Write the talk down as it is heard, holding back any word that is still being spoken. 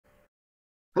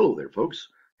Hello there, folks.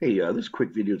 Hey, this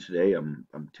quick video today. I'm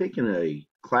taking a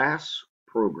class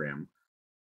program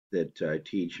that I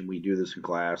teach, and we do this in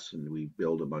class, and we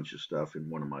build a bunch of stuff in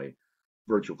one of my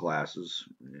virtual classes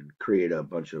and create a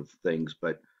bunch of things.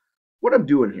 But what I'm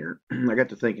doing here, I got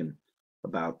to thinking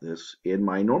about this. In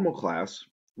my normal class,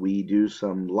 we do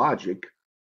some logic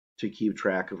to keep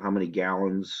track of how many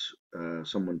gallons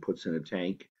someone puts in a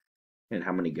tank and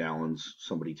how many gallons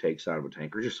somebody takes out of a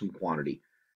tank, or just some quantity.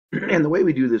 And the way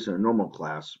we do this in a normal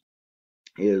class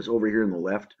is over here in the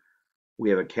left, we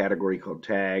have a category called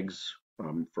tags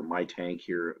for my tank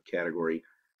here, a category.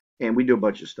 And we do a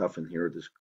bunch of stuff in here, this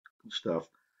stuff.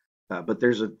 But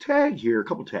there's a tag here, a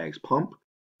couple tags, pump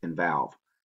and valve.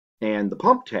 And the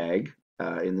pump tag,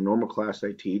 in the normal class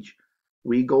I teach,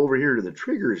 we go over here to the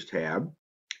triggers tab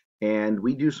and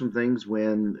we do some things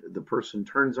when the person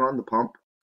turns on the pump.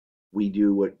 We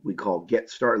do what we call get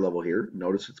start level here.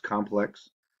 Notice it's complex.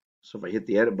 So if I hit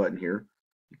the edit button here,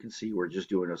 you can see we're just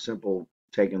doing a simple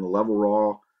taking the level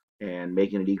raw and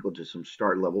making it equal to some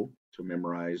start level to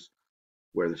memorize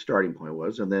where the starting point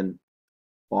was. And then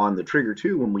on the trigger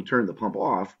 2, when we turn the pump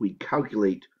off, we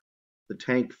calculate the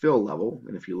tank fill level.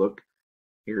 And if you look,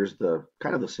 here's the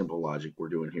kind of the simple logic we're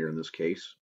doing here in this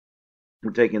case. We're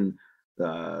taking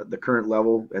the current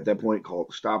level at that point, called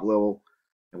the stop level,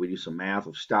 and we do some math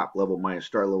of stop level minus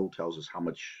start level tells us how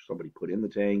much somebody put in the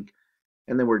tank.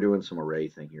 And then we're doing some array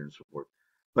thing here and so forth.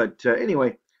 But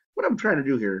anyway, what I'm trying to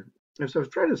do here is I was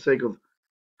trying to think of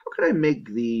how can I make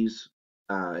these,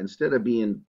 instead of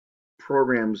being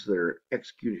programs that are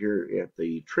executed here at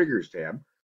the triggers tab,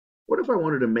 what if I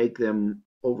wanted to make them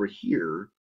over here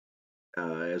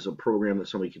as a program that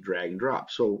somebody could drag and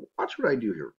drop? So watch what I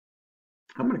do here.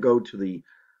 I'm going to go to the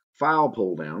file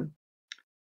pull down,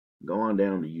 go on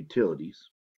down to utilities,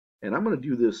 and I'm going to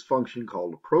do this function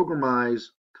called Programize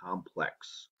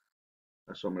Complex.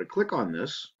 So I'm going to click on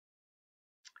this,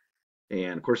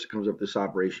 and of course it comes up, this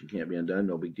operation can't be undone,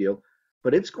 no big deal.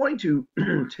 But it's going to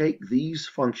take these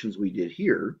functions we did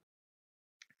here,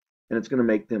 and it's going to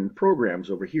make them programs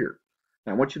over here.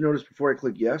 Now I want you to notice before I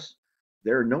click yes,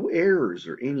 there are no errors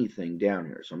or anything down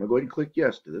here. So I'm going to go ahead and click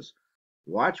yes to this.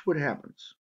 Watch what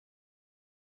happens.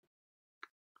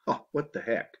 Oh, what the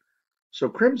heck. So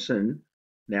Crimson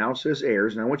now says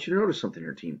errors. Now I want you to notice something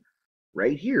here, team.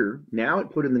 Right here, now it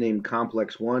put in the name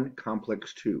complex 1,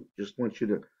 complex 2. Just want you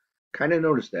to kind of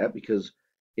notice that, because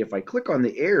if I click on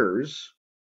the errors,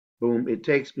 boom, it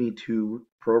takes me to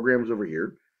programs over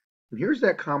here. And here's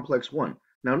that complex 1.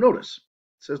 Now notice,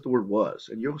 it says the word was,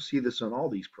 and you'll see this on all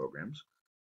these programs.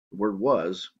 The word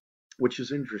was, which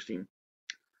is interesting,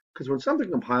 because when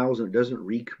something compiles and it doesn't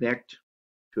reconnect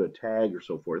to a tag or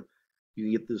so forth,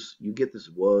 you get this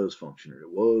was function, or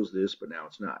it was this, but now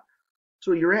it's not.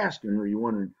 So you're asking, or you're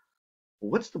wondering, well,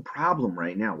 what's the problem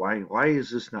right now? Why is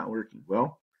this not working?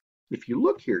 Well, if you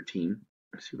look here, team,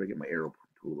 let's see if I get my arrow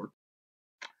tool to work.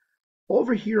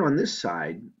 Over here on this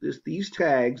side, these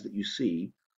tags that you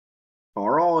see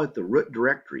are all at the root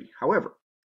directory. However,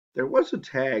 there was a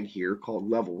tag here called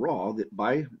level raw that,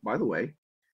 by the way,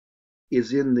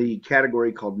 is in the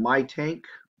category called my tank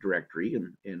directory,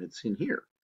 and it's in here.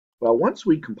 Well, once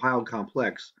we compiled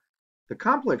complex, the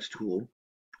complex tool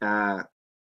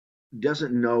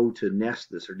doesn't know to nest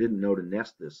this, or didn't know to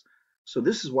nest this. So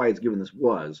this is why it's given this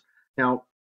was. Now,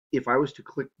 if I was to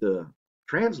click the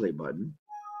translate button,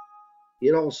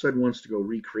 it all of a sudden wants to go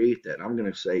recreate that. I'm going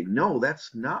to say, no,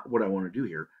 that's not what I want to do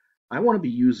here. I want to be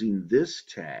using this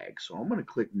tag. So I'm going to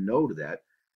click no to that,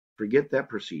 forget that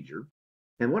procedure.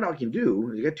 And what I can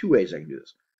do, I got two ways I can do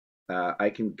this. I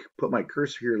can put my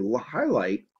cursor here to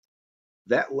highlight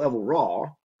that level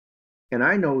raw, and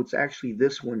I know it's actually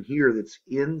this one here that's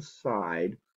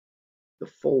inside the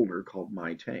folder called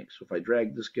My Tank. So if I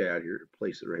drag this guy out here,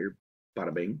 place it right here,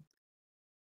 bada bing.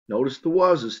 Notice the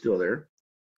was is still there.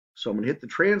 So I'm going to hit the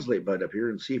translate button up here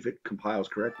and see if it compiles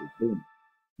correctly. Boom.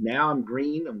 Now I'm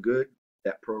green, I'm good.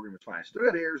 That program is fine. I still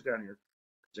got errors down here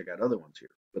because I got other ones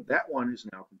here. But that one is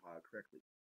now compiled correctly.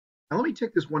 Now let me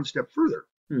take this one step further.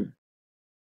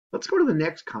 Let's go to the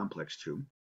next complex 2.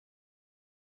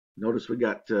 Notice we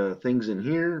got things in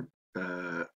here.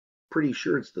 Pretty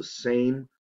sure it's the same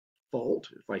fault.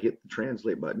 If I hit the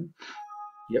translate button,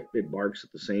 yep, it barks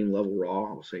at the same level raw.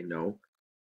 I'll say no.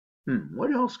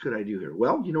 What else could I do here?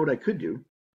 Well, you know what I could do?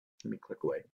 Let me click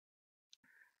away.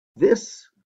 This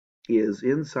is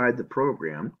inside the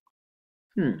program.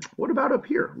 What about up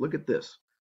here? Look at this.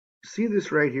 See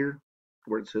this right here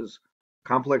where it says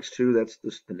complex 2? That's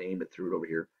the name it threw it over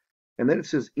here. And then it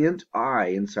says int I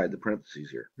inside the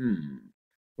parentheses here.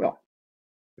 Well,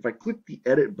 if I click the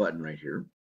edit button right here,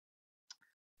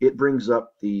 it brings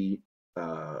up the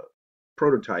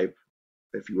prototype,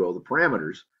 if you will, the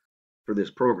parameters for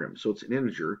this program. So it's an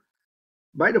integer.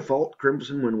 By default,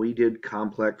 Crimson, when we did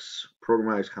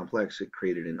Programize Complex, it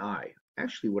created an I.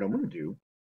 Actually, what I'm going to do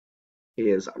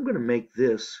is I'm going to make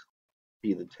this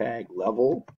be the tag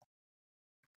level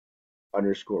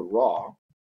underscore raw,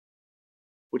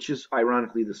 which is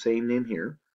ironically the same name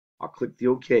here. I'll click the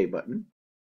OK button.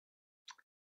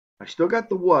 I still got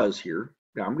the was here.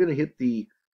 Now I'm going to hit the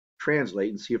translate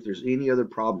and see if there's any other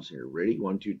problems here. Ready?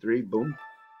 1, 2, 3, boom.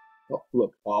 Oh,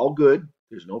 look, all good.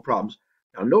 There's no problems.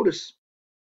 Now notice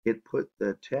it put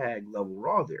the tag level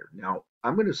raw there. Now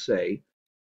I'm going to say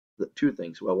the two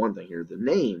things. Well, one thing here, the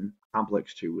name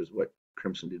Complex2 is what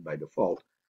Crimson did by default,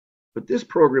 but this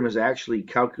program is actually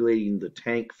calculating the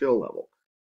tank fill level.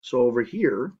 So over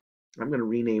here, I'm going to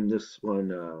rename this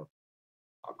one,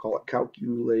 I'll call it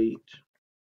calculate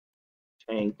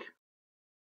tank,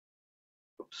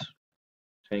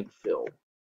 tank fill,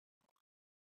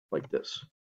 like this.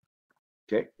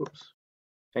 Okay, whoops,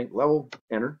 tank level,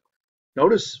 enter.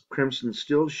 Notice Crimson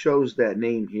still shows that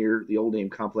name here, the old name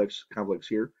complex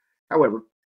here. However,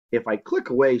 if I click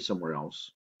away somewhere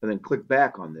else and then click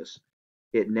back on this,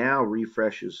 it now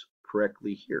refreshes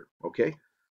correctly here. Okay,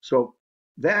 so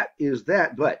that is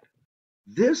that. But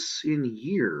this in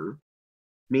here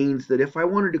means that if I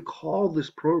wanted to call this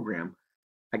program,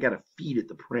 I got to feed it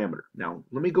the parameter. Now,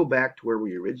 let me go back to where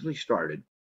we originally started.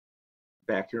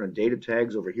 Back here on data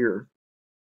tags over here.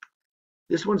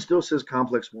 This one still says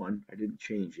complex1. I didn't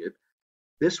change it.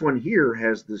 This one here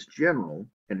has this general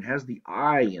and has the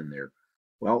I in there.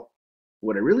 Well,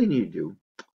 what I really need to do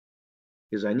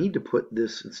is I need to put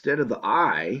this, instead of the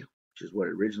I, which is what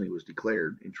originally was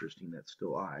declared, interesting, that's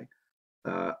still I,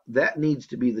 that needs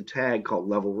to be the tag called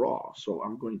level raw. So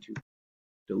I'm going to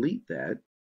delete that,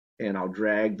 and I'll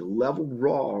drag the level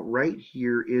raw right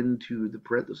here into the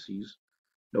parentheses.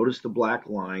 Notice the black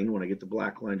line. When I get the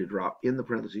black line to drop in the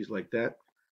parentheses like that,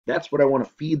 that's what I want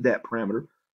to feed that parameter.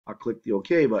 I'll click the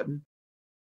OK button.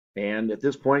 And at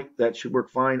this point, that should work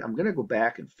fine. I'm going to go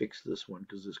back and fix this one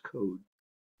because this code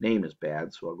name is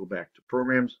bad. So I'll go back to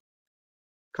programs.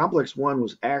 Complex1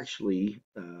 was actually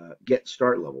get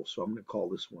start level. So I'm going to call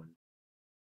this one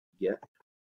get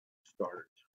start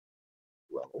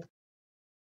level.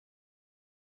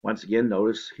 Once again,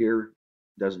 notice here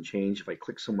doesn't change. If I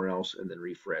click somewhere else and then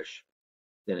refresh,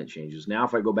 then it changes. Now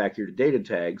if I go back here to data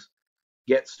tags,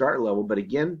 get start level, but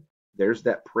again, there's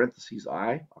that parentheses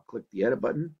I. I'll click the edit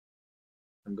button.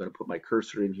 I'm going to put my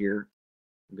cursor in here.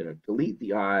 I'm going to delete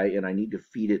the I, and I need to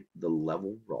feed it the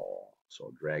level raw. So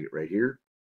I'll drag it right here.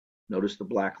 Notice the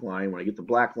black line. When I get the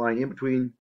black line in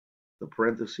between the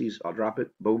parentheses, I'll drop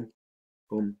it. Boom,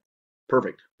 boom.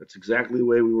 Perfect. That's exactly the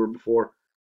way we were before.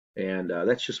 And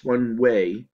that's just one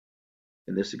way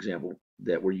in this example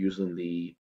that we're using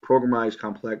the Programize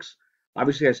Complex.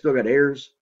 Obviously, I still got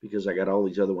errors because I got all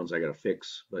these other ones I got to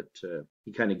fix, but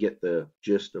you kind of get the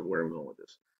gist of where I'm going with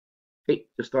this. Hey,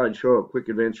 just thought I'd show a quick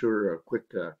adventure, a quick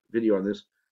video on this.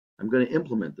 I'm going to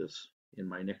implement this in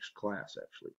my next class,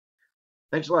 actually.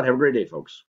 Thanks a lot. Have a great day,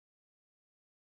 folks.